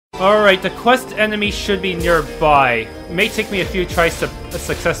Alright, the quest enemy should be nearby. It may take me a few tries to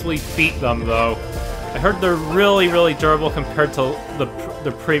successfully beat them, though. I heard they're really, really durable compared to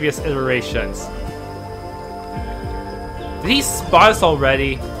the previous iterations. Did he spot us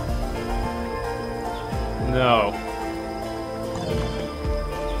already? No.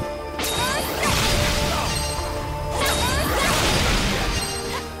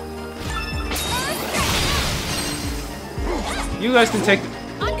 You guys can take...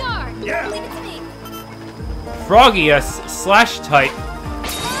 On guard! Yeah. Leave it to me. Froggy-S slash type.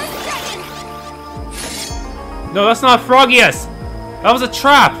 No, that's not Froggy-S! That was a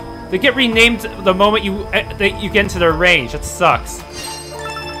trap! They get renamed the moment you get into their range. That sucks.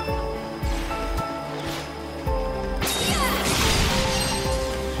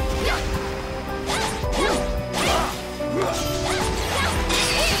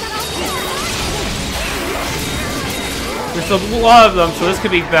 There's a lot of them, so this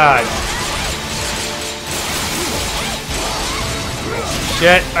could be bad.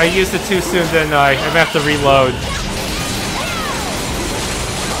 Shit, I used it too soon, didn't I? I'm gonna have to reload.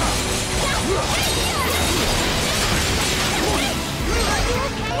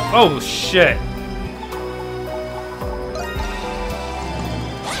 Oh, shit.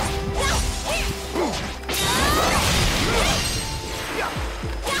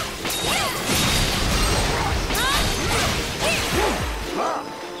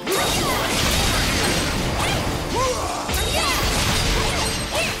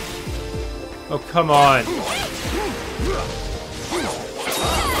 Oh, come on.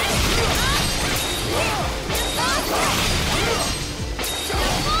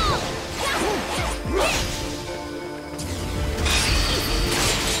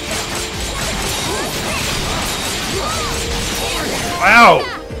 Ow!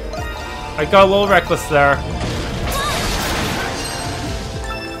 I got a little reckless there.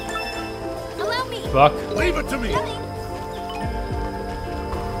 Allow me. Fuck. Leave it to me.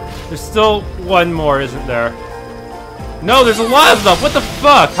 There's still one more, isn't there? No, there's a lot of them! What the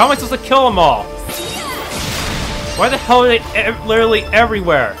fuck? How am I supposed to kill them all? Why the hell are they literally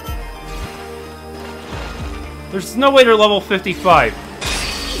everywhere? There's no way they're level 55.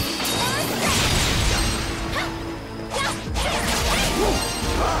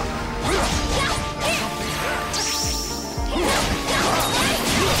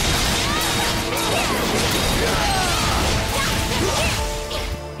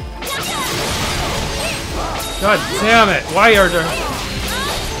 God damn it! Why are there...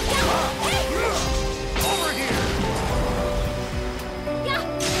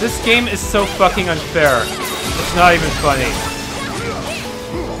 This game is so fucking unfair. It's not even funny.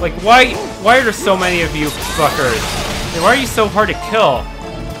 Like, why are there so many of you fuckers? And why are you so hard to kill?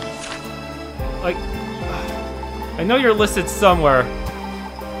 Like... I know you're listed somewhere.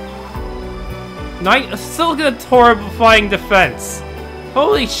 Still gonna horrifying defense.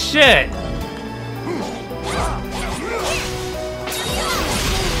 Holy shit!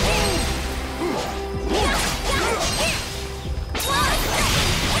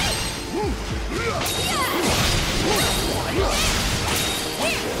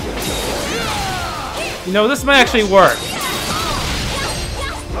 You know, this might actually work.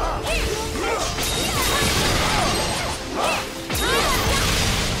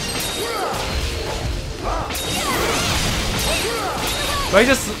 If I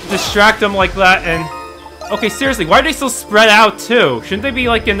just distract them like that and... Okay, seriously, why are they so spread out too? Shouldn't they be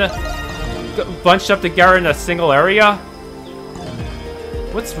like in the... bunched up together in a single area?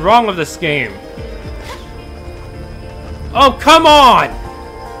 What's wrong with this game? Oh, come on!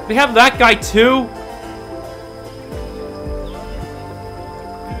 They have that guy too?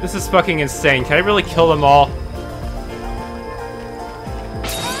 This is fucking insane. Can I really kill them all?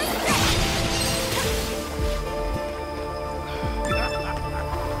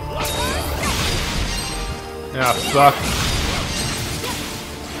 Ah, fuck.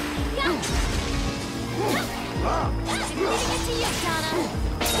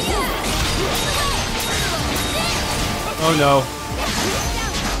 Oh no.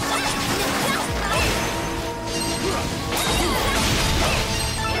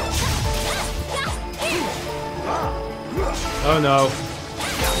 Oh no.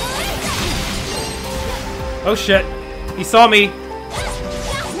 Oh shit. He saw me.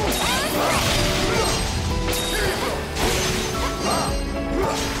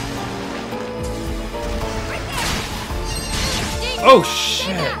 Oh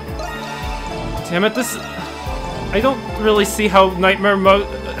shit. Damn it, this... I don't really see how Nightmare mode,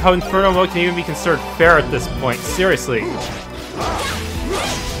 how Inferno mode can even be considered fair at this point. Seriously.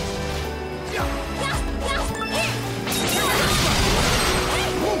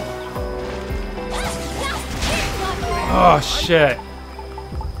 Oh shit.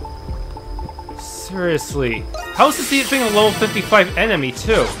 Seriously. How is this thing a level 55 enemy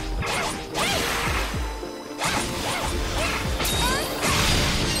too?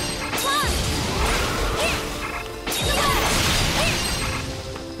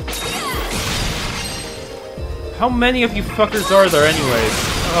 How many of you fuckers are there anyways?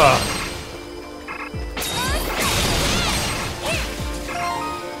 Ugh.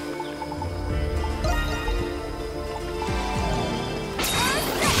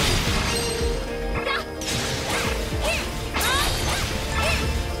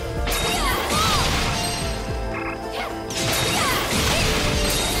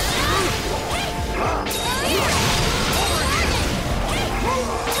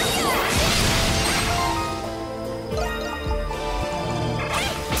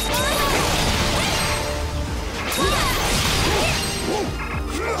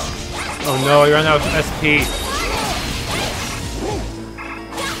 Oh no, I ran out of SP.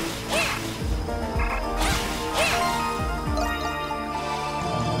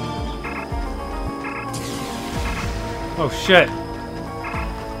 Oh shit.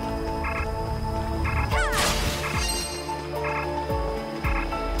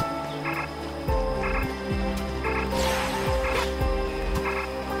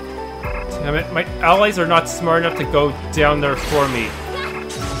 Damn it, my allies are not smart enough to go down there for me.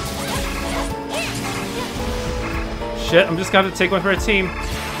 Shit, I'm just gonna have to take one for a team.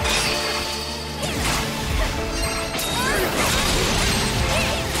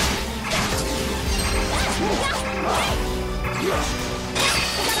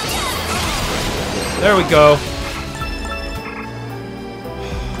 There we go.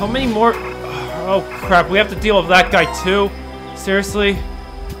 How many more? Oh crap, we have to deal with that guy too? Seriously?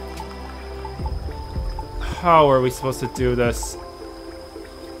 How are we supposed to do this?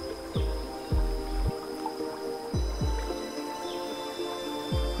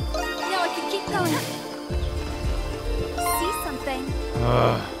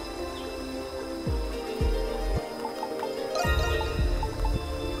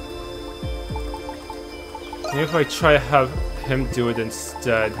 Maybe if I try to have him do it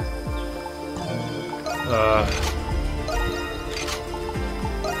instead.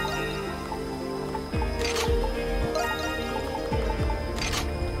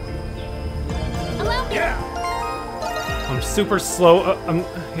 I'm super slow.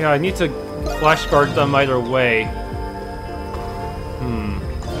 Yeah, I need to flash guard them either way.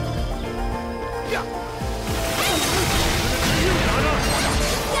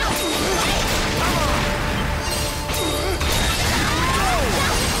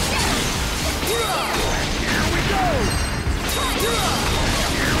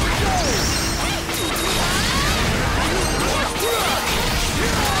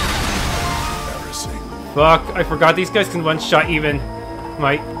 Fuck, I forgot these guys can one-shot even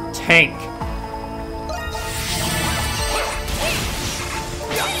my tank.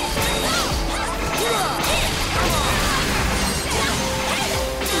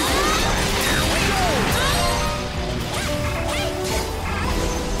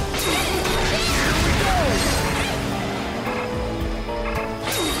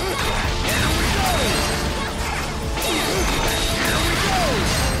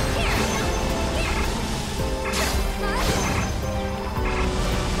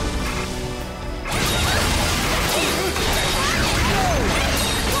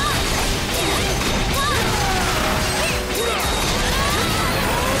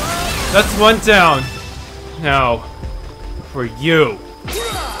 That's one down. Now, for you.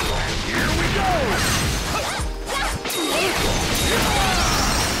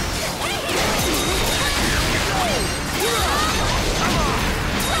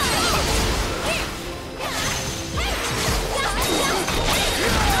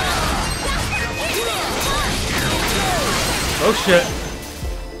 Oh shit.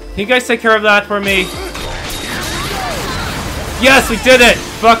 Can you guys take care of that for me? Yes, we did it!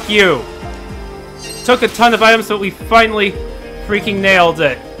 Fuck you! Took a ton of items, but we finally freaking nailed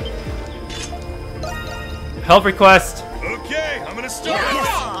it. Help request. Okay, I'm gonna start.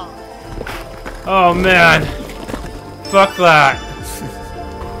 Oh man. Fuck that.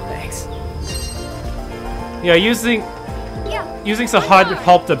 Thanks. Yeah, using Sahad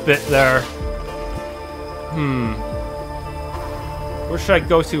helped a bit there. Where should I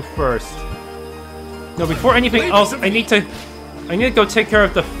go to first? No, before anything else, I need to go take care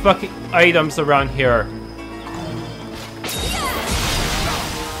of the fucking items around here.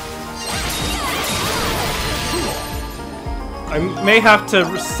 I may have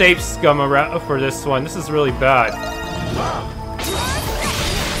to save scum around for this one. This is really bad.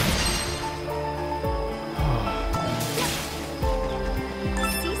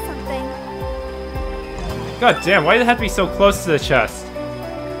 God damn, why did it have to be so close to the chest?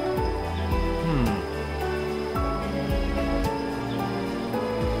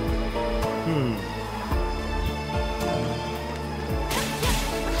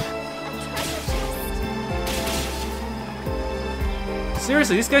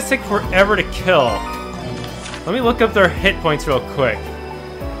 Seriously, these guys take forever to kill. Let me look up their hit points real quick.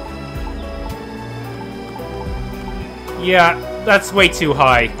 Yeah, that's way too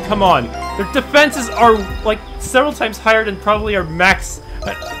high. Come on. Their defenses are, like, several times higher than probably our max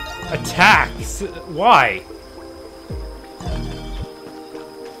attacks. Why?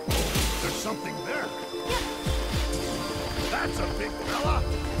 There's something there. That's a big fella.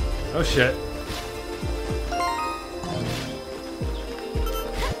 Oh shit.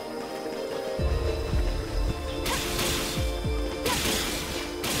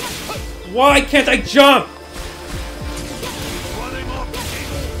 Why can't I jump? Running off the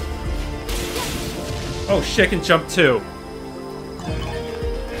Oh shit, I can jump too.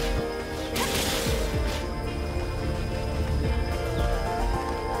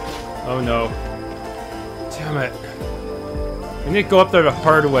 Oh no. Damn it. We need to go up there the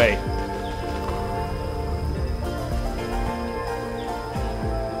hard way.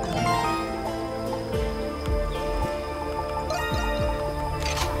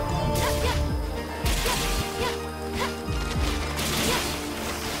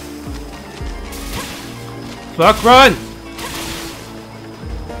 Fuck, run!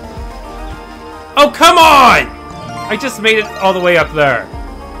 Oh, come on! I just made it all the way up there.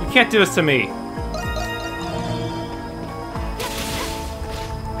 You can't do this to me.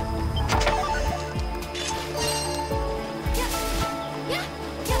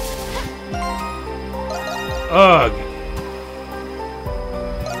 Ugh.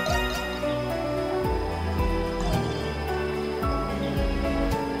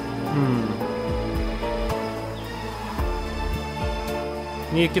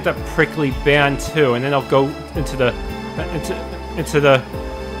 Need to get that prickly band too, and then I'll go into the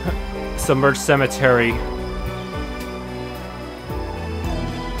Submerged Cemetary.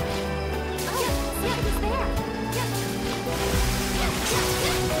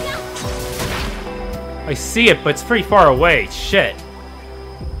 I see it, but it's pretty far away. Shit.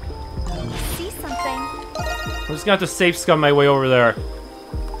 See something. I'm just gonna have to save-scum my way over there.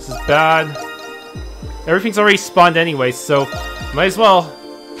 This is bad. Everything's already spawned anyway, so might as well.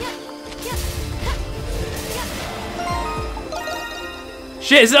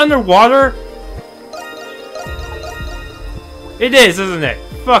 Shit, is it underwater? It is, isn't it?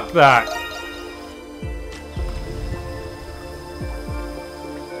 Fuck that.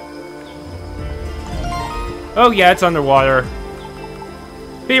 Oh yeah, it's underwater.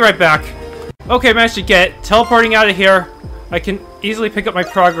 Be right back. Okay, managed to get it. Teleporting out of here. I can easily pick up my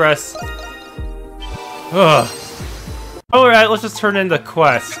progress. Ugh. Alright, let's just turn in the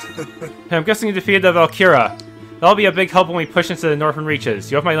quest. I'm guessing you defeated the Valkyria. That'll be a big help when we push into the northern reaches.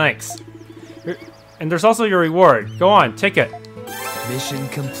 You have my links. And there's also your reward. Go on, take it. Mission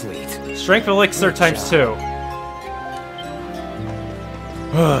complete. Strength elixir times 2.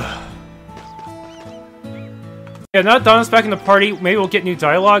 Yeah, now that Donna's back in the party, maybe we'll get new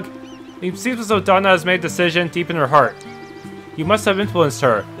dialogue. It seems as though Donna has made a decision deep in her heart. You must have influenced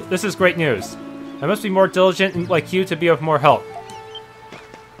her. This is great news. I must be more diligent and like you to be of more help.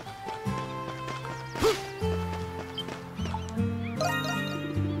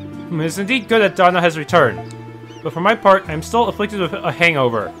 It is indeed good that Donna has returned. But for my part, I am still afflicted with a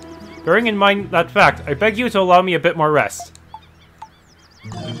hangover. Bearing in mind that fact, I beg you to allow me a bit more rest.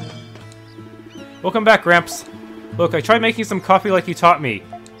 Welcome back, Gramps. Look, I tried making some coffee like you taught me.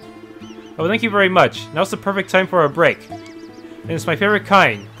 Oh, thank you very much. Now's the perfect time for a break. And it's my favorite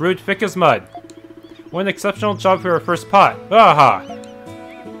kind, brewed thick as mud. What an exceptional job for your first pot. Aha!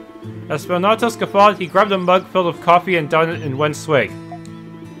 As Spelnatos guffawed, he grabbed a mug filled with coffee and downed it in one swig.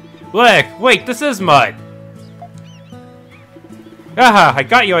 Blech! Wait, this is mud! Aha! I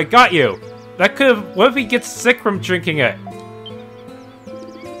got you, I got you! That could've... What if he gets sick from drinking it?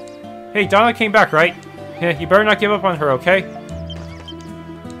 Hey, Donna came back, right? You better not give up on her, okay?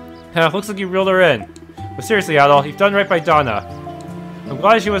 Looks like you reeled her in. But seriously, Adol, you've done right by Donna. I'm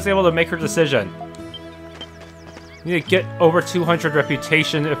glad she was able to make her decision. You need to get over 200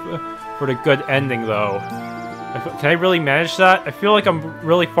 reputation for the good ending, though. Can I really manage that? I feel like I'm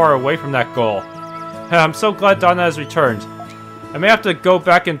really far away from that goal. I'm so glad Donna has returned. I may have to go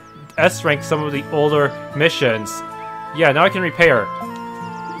back and S-rank some of the older missions. Yeah, now I can repay her.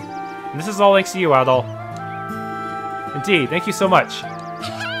 And this is all thanks to you, Adol. Indeed, thank you so much.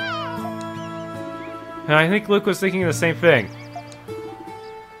 And I think Luke was thinking the same thing.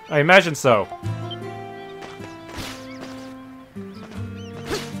 I imagine so.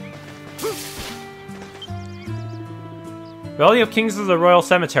 Valley of Kings is a royal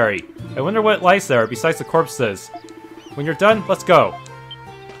cemetery. I wonder what lies there besides the corpses. When you're done, let's go.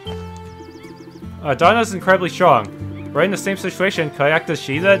 Donna's incredibly strong. We're in the same situation. Can I act as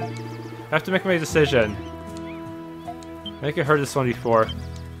she did? I have to make my decision. I think I heard this one before.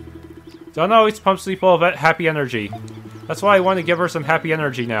 Donna always pumps me full of happy energy. That's why I want to give her some happy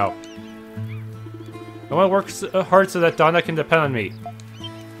energy now. I want to work hard so that Donna can depend on me.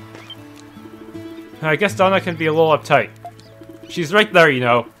 I guess Donna can be a little uptight. She's right there, you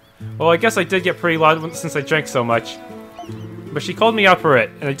know. Well, I guess I did get pretty loud since I drank so much. But she called me out for it,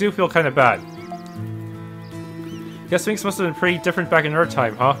 and I do feel kind of bad. Guess things must have been pretty different back in her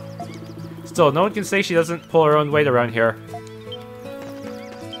time, huh? Still, no one can say she doesn't pull her own weight around here.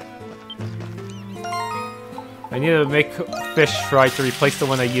 I need to make fish fry to replace the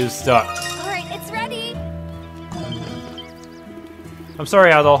one I used up. Alright, it's ready! I'm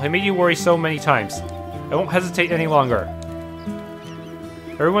sorry, Adol. I made you worry so many times. I won't hesitate any longer.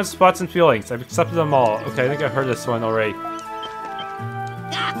 Everyone's thoughts and feelings. I've accepted them all. Okay, I think I heard this one already.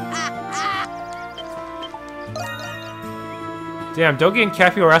 Damn, Dogi and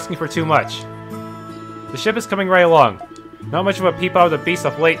Cappy are asking for too much. The ship is coming right along. Not much of a peep out of the beast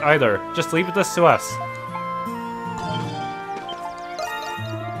of late either. Just leave this to us.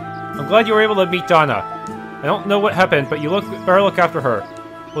 I'm glad you were able to meet Donna. I don't know what happened, but you better look after her.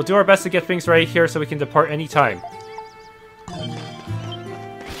 We'll do our best to get things ready here so we can depart any time.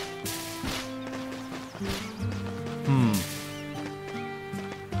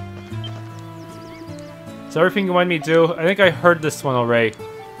 Is everything you wanted me to do? I think I heard this one already.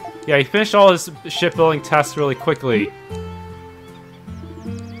 Yeah, he finished all his shipbuilding tasks really quickly.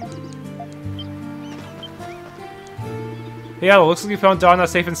 Yeah, it looks like you found Donna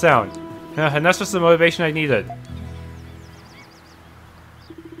safe and sound. And that's just the motivation I needed.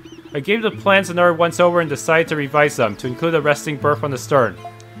 I gave the plans another once over and decided to revise them, to include a resting berth on the stern.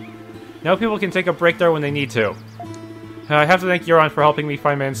 Now people can take a break there when they need to. I have to thank Euron for helping me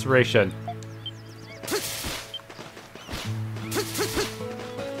find my inspiration.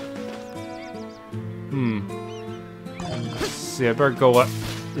 Let's see, I better go up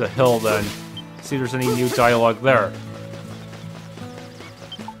the hill then. See if there's any new dialogue there.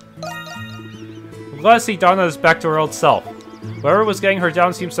 I'm glad to see Donna is back to her old self. Whatever was getting her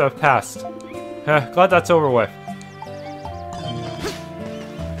down seems to have passed. Glad that's over with.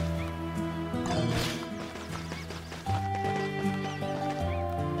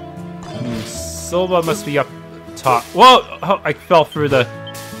 Silva must be up top. Whoa! Oh, I fell through the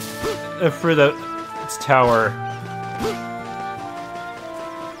tower.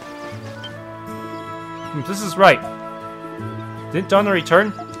 This is right. Didn't Donna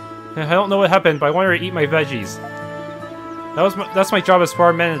return? I don't know what happened, but I want her to eat my veggies. That's my job as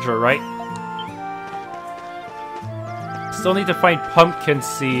farm manager, right? Still need to find pumpkin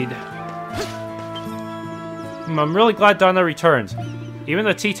seed. I'm really glad Donna returned. Even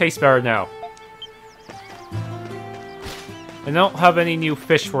the tea tastes better now. I don't have any new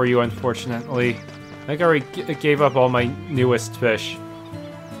fish for you, unfortunately. I think I already gave up all my newest fish.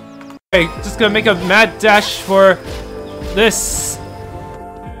 Okay, just gonna make a mad dash for this.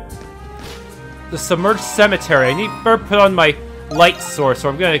 The Submerged Cemetary. I need to put on my light source, or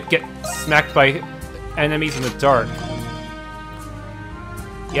I'm gonna get smacked by enemies in the dark.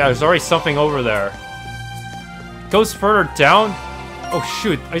 Yeah, there's already something over there. It goes further down? Oh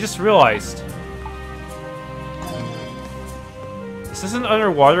shoot, I just realized. Is this an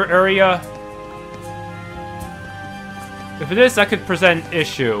underwater area? If it is, that could present an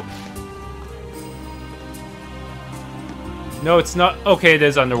issue. No, it's not. Okay, it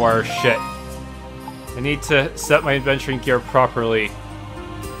is underwater. Shit. I need to set my adventuring gear properly.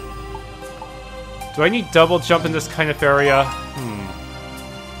 Do I need double jump in this kind of area?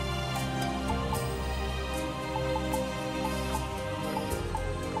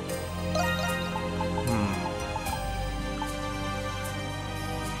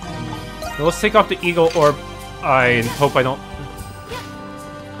 Well, let's take off the eagle orb and hope I don't...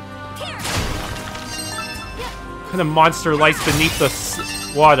 What kind of monster lies beneath the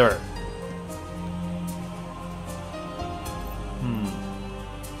water?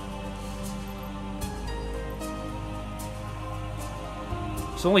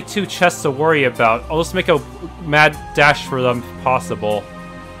 There's only 2 chests to worry about. I'll just make a mad dash for them if possible.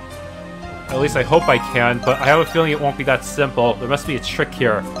 At least I hope I can, but I have a feeling it won't be that simple. There must be a trick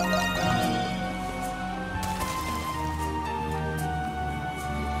here.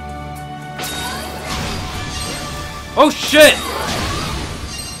 Oh shit!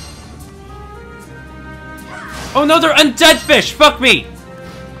 Oh no, they're undead fish! Fuck me!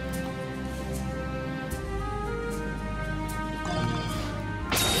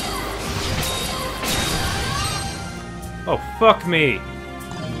 Oh, fuck me.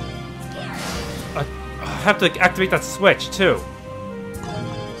 I have to activate that switch, too.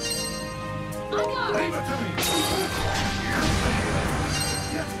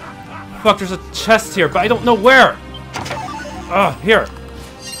 Fuck, there's a chest here, but I don't know where! Here.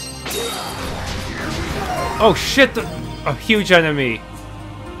 Oh shit, a huge enemy.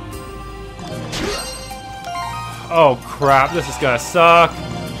 Oh crap, this is gonna suck.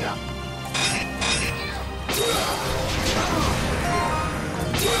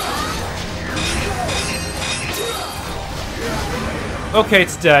 Okay,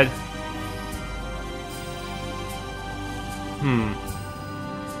 it's dead.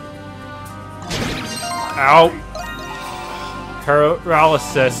 Ow.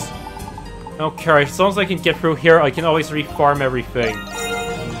 Paralysis. I don't care, as long as I can get through here, I can always refarm everything.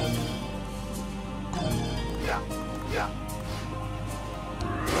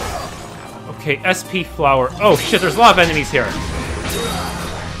 Okay, SP flower. Oh shit, there's a lot of enemies here.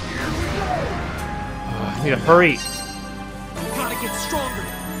 I need to hurry. Gotta get stronger.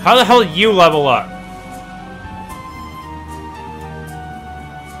 How the hell did you level up?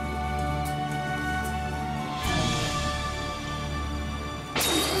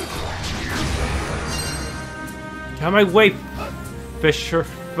 Get out of my way, fish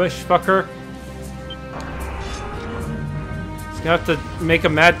fucker. He's gonna have to make a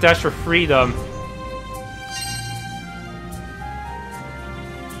mad dash for freedom.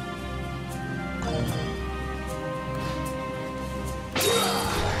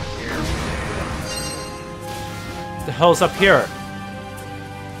 What the hell's up here?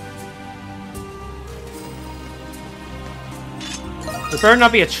 There better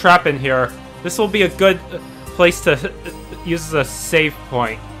not be a trap in here. This will be a good place to use as a save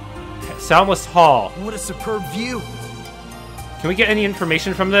point. Soundless Hall. What a superb view. Can we get any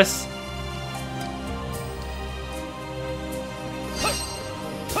information from this?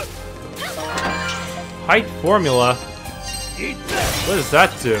 Hide formula? What does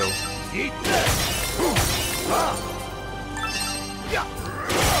that do?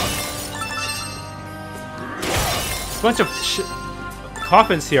 Bunch of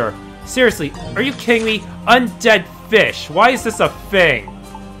coffins here. Seriously, are you kidding me? Undead fish. Why is this a thing?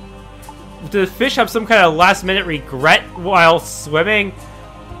 Do the fish have some kind of last-minute regret while swimming?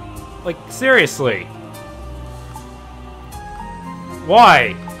 Like, seriously.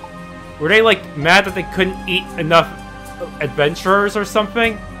 Why? Were they, like, mad that they couldn't eat enough adventurers or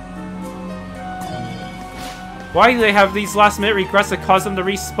something? Why do they have these last-minute regrets that cause them to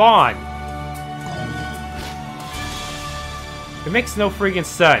respawn? It makes no freaking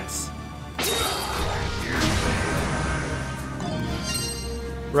sense.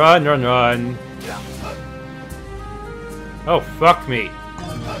 Run, run, run. Oh, fuck me.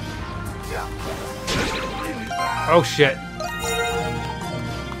 Oh, shit.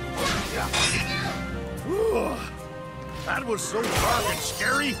 That was so dark and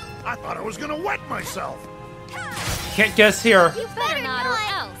scary, I thought I was gonna wet myself. Can't guess here. You better not or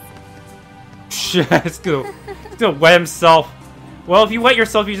else. Shit, it's gonna wet himself. Well, if you wet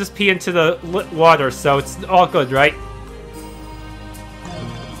yourself, you just pee into the water, so it's all good, right?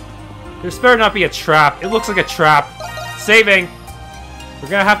 There's better not be a trap. It looks like a trap. Saving. We're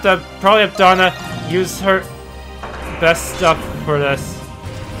gonna have to probably have Donna use her best stuff for this.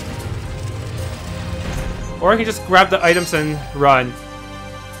 Or I can just grab the items and run.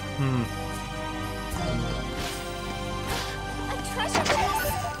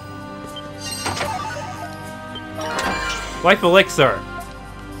 Life elixir.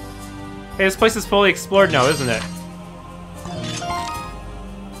 Hey, this place is fully explored now, isn't it?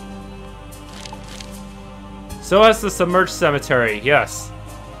 So has the Submerged Cemetary, yes.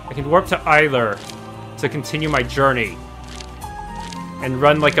 I can warp to either to continue my journey. And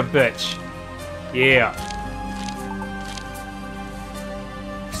run like a bitch. Yeah.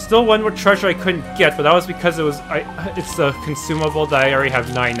 Still one more treasure I couldn't get, but that was because it's a consumable that I already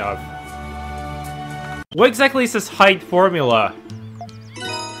have 9 of. What exactly is this hide formula?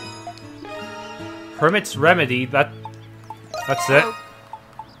 Hermit's Remedy, that's it?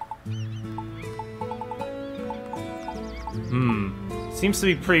 Seems to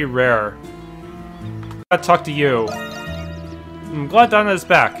be pretty rare. Gotta talk to you. I'm glad Donna is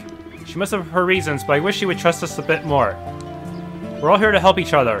back. She must have her reasons, but I wish she would trust us a bit more. We're all here to help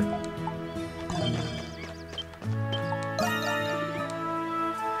each other.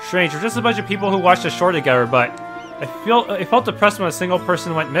 Strange, we're just a bunch of people who watched the shore together, but I felt depressed when a single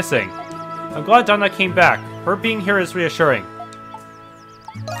person went missing. I'm glad Donna came back. Her being here is reassuring.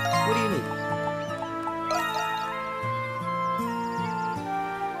 What do you need?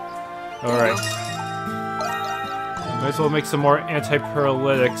 Alright. Might as well make some more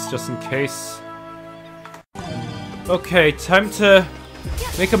anti-paralytics just in case. Okay, time to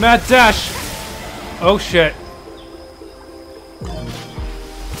make a mad dash! Oh shit.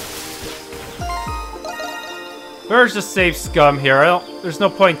 There's just save scum here. There's no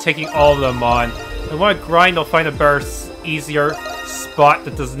point in taking all of them on. I want to grind, I'll find a better, easier spot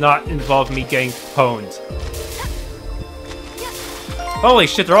that does not involve me getting pwned. Holy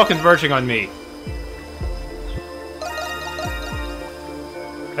shit, they're all converging on me.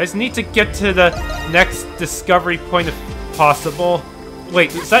 I just need to get to the next discovery point if possible.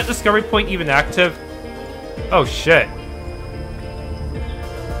 Wait, is that discovery point even active? Oh shit.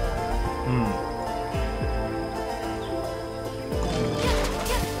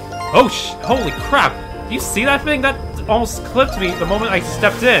 Oh holy crap! Do you see that thing? That almost clipped me the moment I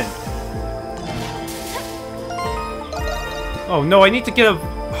stepped in. Oh no, I need to get a...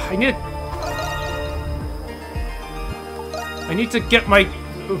 I need to get my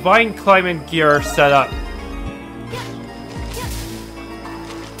vine climbing gear set up.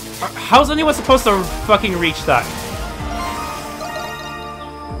 How's anyone supposed to fucking reach that?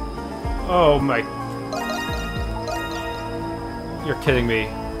 Oh my... You're kidding me.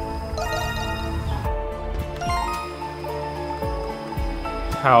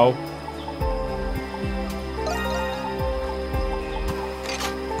 How?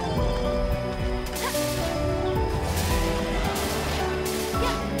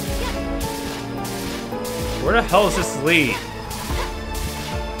 Where the hell does this lead?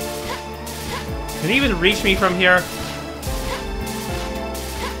 Can he even reach me from here?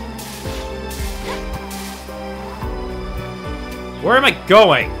 Where am I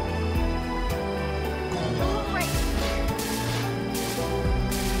going?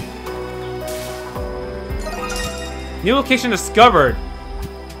 New location discovered.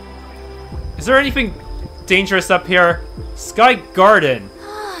 Is there anything dangerous up here? Sky Garden.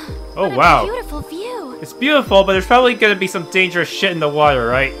 Oh wow. Beautiful view. It's beautiful, but there's probably gonna be some dangerous shit in the water,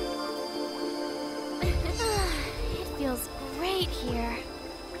 right? It feels great here.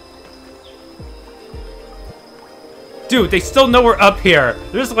 Dude, they still know we're up here.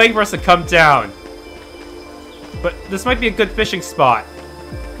 They're just waiting for us to come down. But this might be a good fishing spot.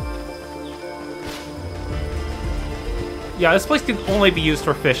 Yeah, this place can only be used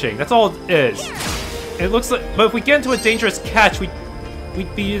for fishing. That's all it is. And it looks like, but if we get into a dangerous catch, we'd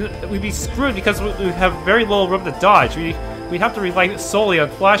be screwed because we have very little room to dodge. We'd have to rely solely on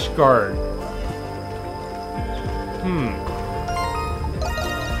Flash Guard.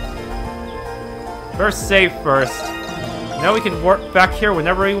 Better save first. Now we can warp back here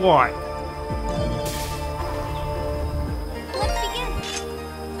whenever we want.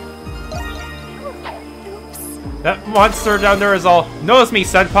 That monster down there is all, knows me,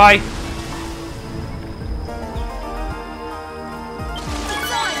 senpai!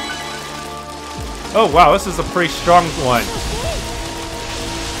 Oh wow, this is a pretty strong one.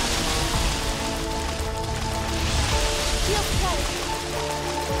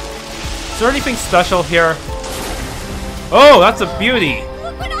 Is there anything special here? Oh, that's a beauty!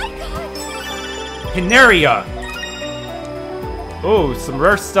 Look what I got! Hineria! Oh, some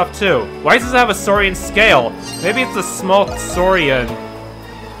rare stuff too. Why does it have a saurian scale? Maybe it's a small saurian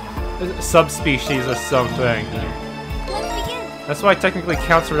subspecies or something. Let's begin. That's why it technically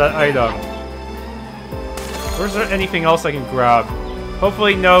counts for that item. Or is there anything else I can grab?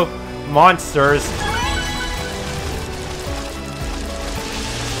 Hopefully no monsters.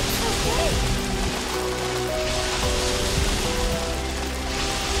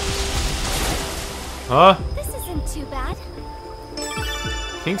 Huh? This isn't too bad.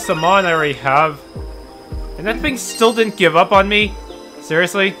 King Saman I already have. And that thing still didn't give up on me?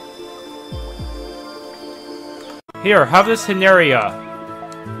 Seriously? Here, have this Hineria.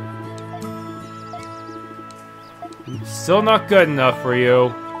 Still not good enough for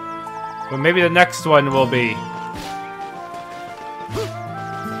you. But maybe the next one will be.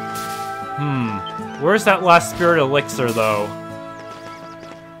 Where's that last spirit elixir though?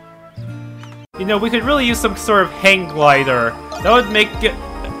 You know, we could really use some sort of hang glider. That would make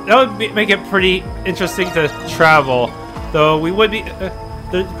it pretty interesting to travel. Though we would be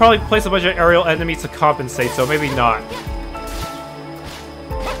they'd probably place a bunch of aerial enemies to compensate, so maybe not.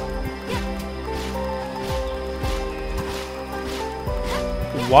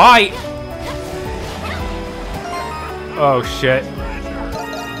 Why? Oh shit.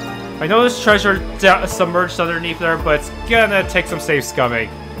 I know there's treasure submerged underneath there, but it's gonna take some save scumming.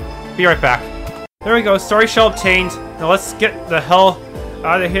 Be right back. There we go, story shell obtained. Now let's get the hell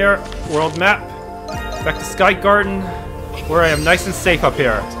out of here. World map. Back to Sky Garden, where I am nice and safe up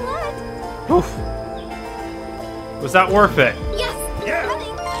here. Oof. Was that worth it? Yes. Yeah.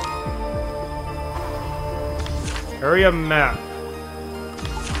 Running. Area map.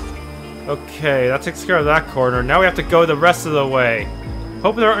 Okay, that takes care of that corner. Now we have to go the rest of the way.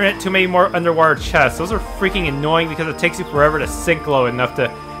 Hope there aren't too many more underwater chests. Those are freaking annoying because it takes you forever to sink low enough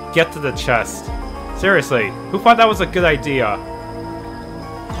to get to the chest. Seriously, who thought that was a good idea?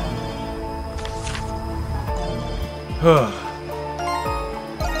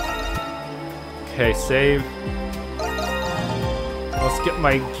 Okay, save. Let's get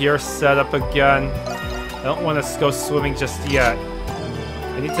my gear set up again. I don't want to go swimming just yet.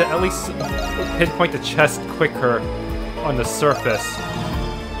 I need to at least pinpoint the chest quicker on the surface.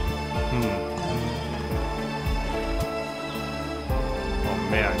 Oh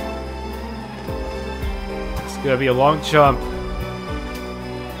man. It's gonna be a long jump.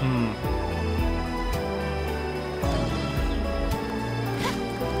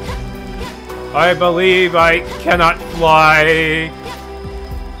 I believe I cannot fly.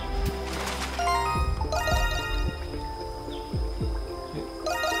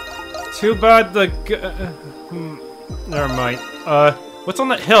 Too bad the never mind. What's on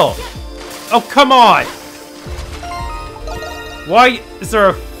that hill? Oh, come on! Why is there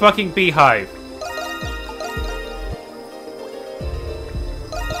a fucking beehive?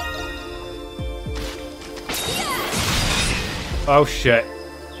 Oh shit.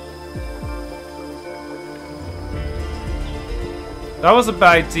 That was a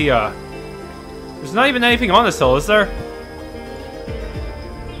bad idea. There's not even anything on this hill, is there?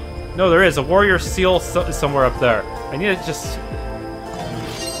 No, there is. A warrior seal somewhere up there. I need to just...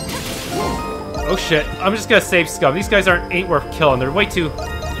 Oh shit. I'm just gonna save scum. These guys ain't worth killing. They're way too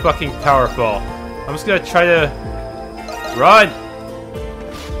fucking powerful. I'm just gonna try to... Run!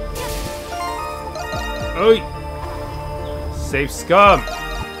 Oi! Save scum!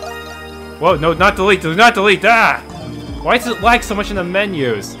 Whoa, no, not delete. Do not delete that! Why does it lag so much in the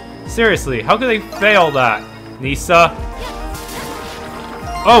menus? Seriously, how could they fail that? Nisa?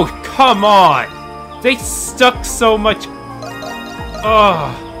 Oh, come on! They stuck so much...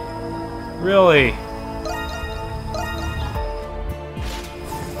 Oh, really?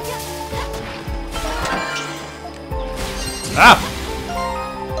 Ah!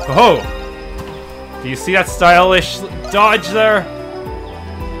 Oh! Do you see that stylish dodge there?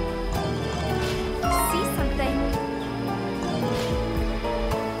 See something.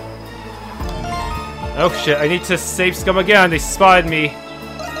 Oh shit, I need to save scum again. They spotted me.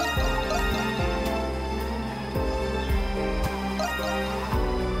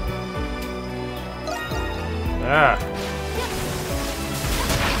 Ah.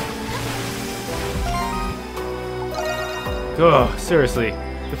 Ugh, seriously.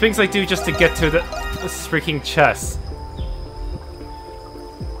 The things I do just to get to this freaking chest.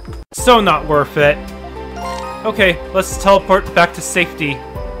 So not worth it. Okay, let's teleport back to safety.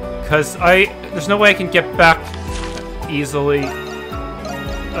 Because there's no way I can get back easily.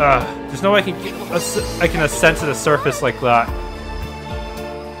 There's no way I can ascend to the surface like that.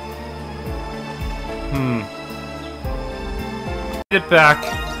 Get it back.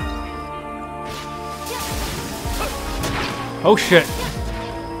 Oh shit.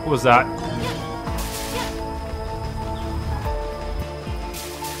 What was that?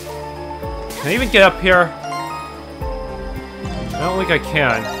 Can I even get up here? I don't think I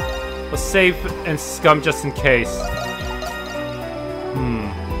can. Let's save and scum just in case.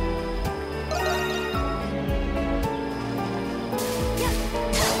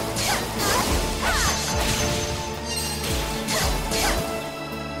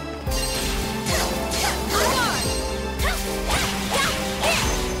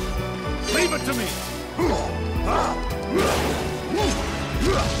 Leave it to me.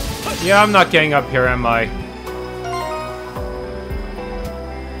 Yeah, I'm not getting up here, am I?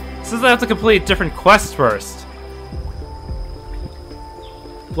 Says I have to complete a different quest first.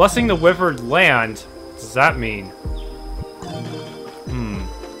 Blessing the withered land. What does that mean?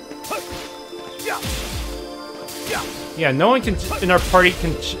 Yeah, no one in our party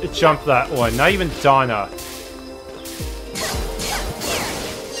can jump that one. Not even Donna.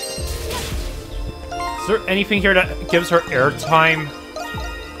 Is there anything here that gives her airtime?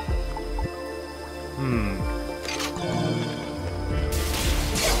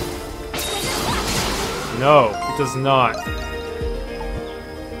 No, it does not.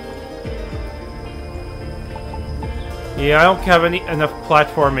 Yeah, I don't have enough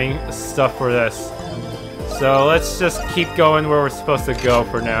platforming stuff for this. So let's just keep going where we're supposed to go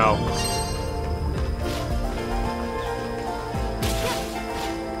for now.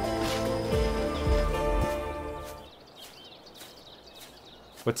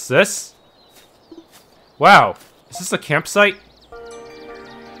 What's this? Wow, Is this a campsite?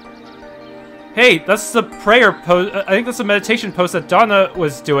 Hey, that's the prayer pose. I think that's a meditation pose that Donna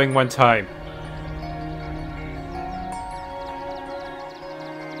was doing one time.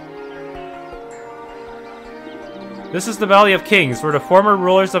 This is the Valley of Kings, where the former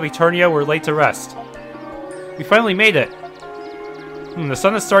rulers of Eternia were laid to rest. We finally made it. The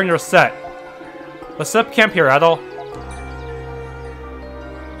sun is starting to set. Let's set up camp here, Adol.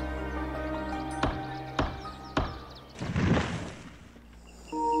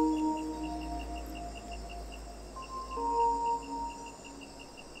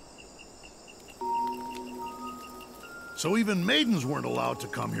 So even maidens weren't allowed to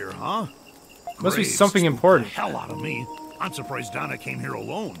come here, huh? Must be Graves something spooked important. the hell out of me. I'm surprised Donna came here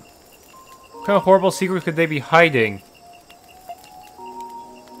alone. What kind of horrible secret could they be hiding?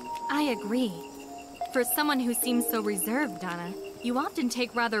 I agree. For someone who seems so reserved, Donna, you often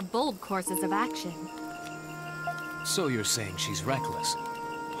take rather bold courses of action. So you're saying she's reckless?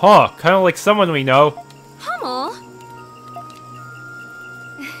 Huh, kind of like someone we know. Hummel!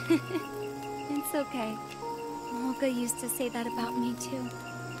 It's okay. Olga used to say that about me too.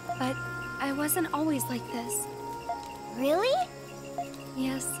 But I wasn't always like this. Really?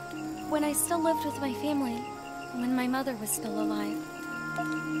 Yes, when I still lived with my family, when my mother was still alive.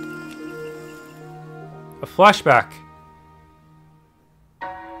 A flashback.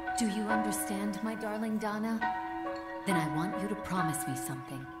 Do you understand, my darling Donna? Then I want you to promise me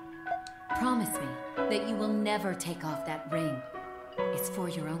something. Promise me that you will never take off that ring. It's for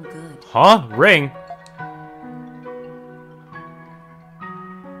your own good. Huh? Ring?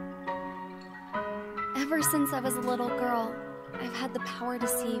 Ever since I was a little girl, I've had the power to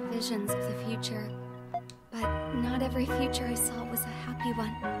see visions of the future. But not every future I saw was a happy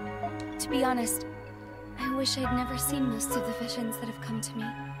one. To be honest, I wish I'd never seen most of the visions that have come to me.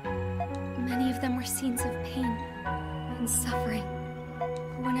 Many of them were scenes of pain and suffering.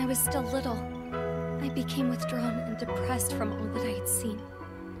 When I was still little, I became withdrawn and depressed from all that I had seen.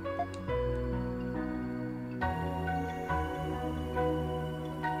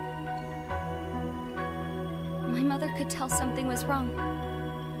 My mother could tell something was wrong,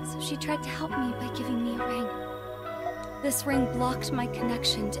 so she tried to help me by giving me a ring. This ring blocked my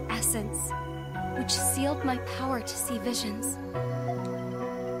connection to Essence, which sealed my power to see visions.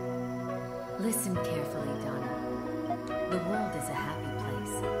 Listen carefully, Donna. The world is a happy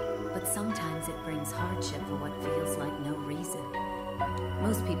place, but sometimes it brings hardship for what feels like no reason.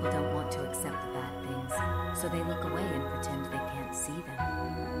 Most people don't want to accept the bad things, so they look away and pretend they can't see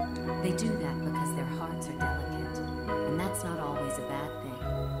them. They do that because their hearts are delicate, and that's not always a bad thing.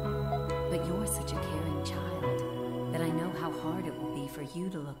 But you're such a caring child that I know how hard it will be for you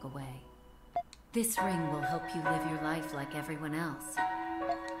to look away. This ring will help you live your life like everyone else.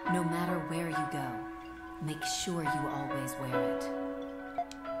 No matter where you go, make sure you always wear it.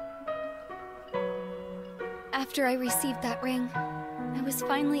 After I received that ring, I was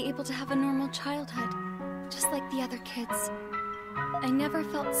finally able to have a normal childhood, just like the other kids. I never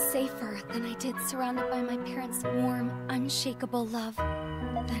felt safer than I did surrounded by my parents' warm, unshakable love.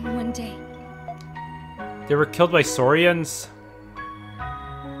 Then one day... They were killed by Saurians?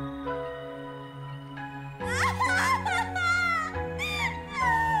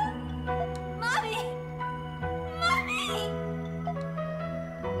 Mommy! Mommy!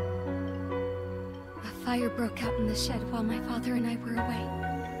 A fire broke out in the shed while my father and I were away,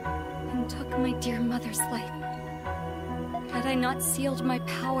 and took my dear mother's life. Had I not sealed my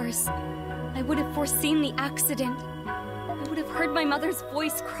powers, I would have foreseen the accident. I would have heard my mother's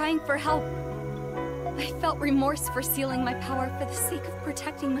voice crying for help. I felt remorse for sealing my power for the sake of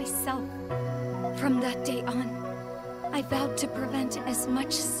protecting myself. From that day on, I vowed to prevent as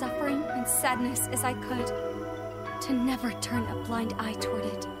much suffering and sadness as I could, to never turn a blind eye toward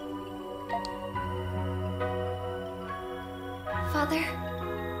it. Father,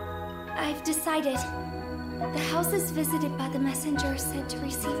 I've decided. The house is visited by the messenger sent to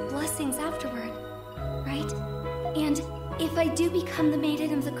receive blessings afterward, right? And if I do become the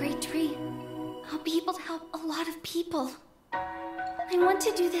maiden of the great tree, I'll be able to help a lot of people. I want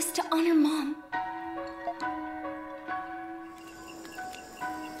to do this to honor Mom.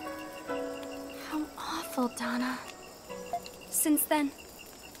 How awful, Donna. Since then,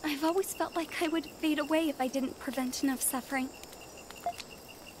 I've always felt like I would fade away if I didn't prevent enough suffering.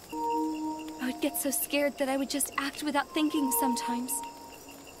 I would get so scared that I would just act without thinking sometimes.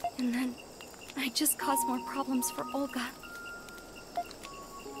 And then, I'd just cause more problems for Olga.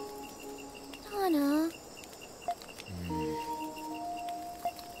 Donna.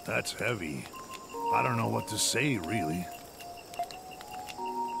 That's heavy. I don't know what to say, really.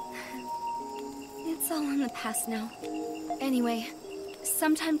 It's It's all in the past now. Anyway,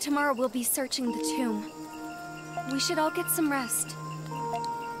 sometime tomorrow we'll be searching the tomb. We should all get some rest.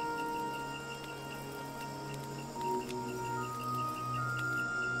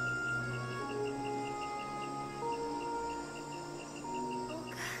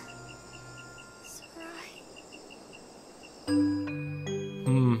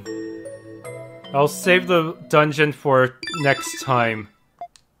 I'll save the dungeon for next time.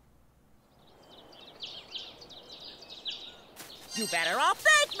 You better all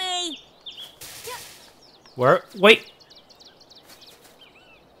thank me! Where? Wait!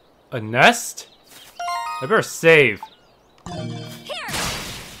 A nest? I better save. Here!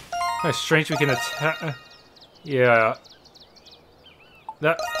 Kinda strange we can attack. Yeah.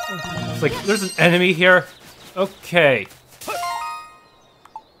 That. It's like, there's an enemy here. Okay.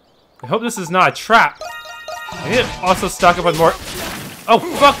 I hope this is not a trap. I need to also stock up on more. Oh,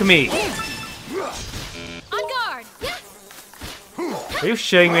 fuck me! On guard! Are you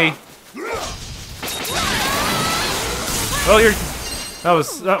shitting me? Oh, you're.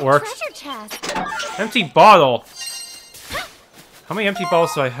 That worked. Treasure chest! Empty bottle. How many empty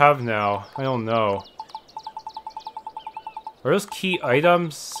bottles do I have now? I don't know. Are those key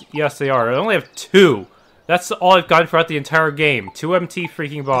items? Yes, they are. I only have 2. That's all I've gotten throughout the entire game. 2 empty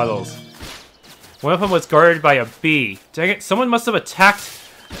freaking bottles. One of them was guarded by a bee. Dang it, someone must have attacked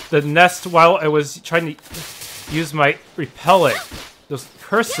the nest while I was trying to use my repellent. Just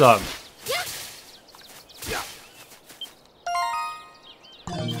curse them.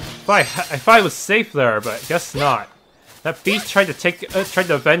 I thought I was safe there, but I guess not. That bee tried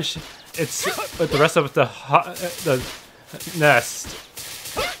to avenge the rest of the nest.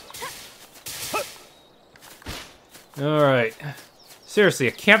 Alright. Seriously,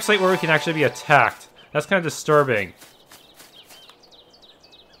 a campsite where we can actually be attacked. That's kind of disturbing.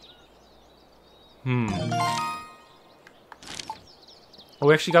 Oh,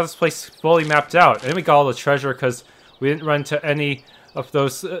 we actually got this place fully mapped out. And we got all the treasure because we didn't run into any of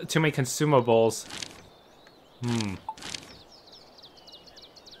those too many consumables.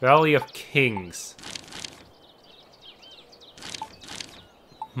 Valley of Kings.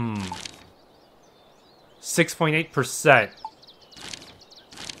 6.8%.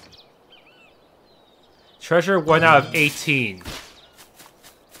 Treasure 1 out of 18.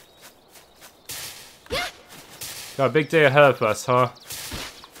 Got a big day ahead of us, huh?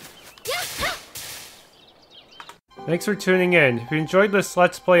 Thanks for tuning in. If you enjoyed this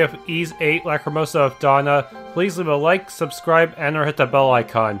Let's Play of Ys VIII Lacrimosa of Dana, please leave a like, subscribe, and or hit the bell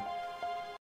icon.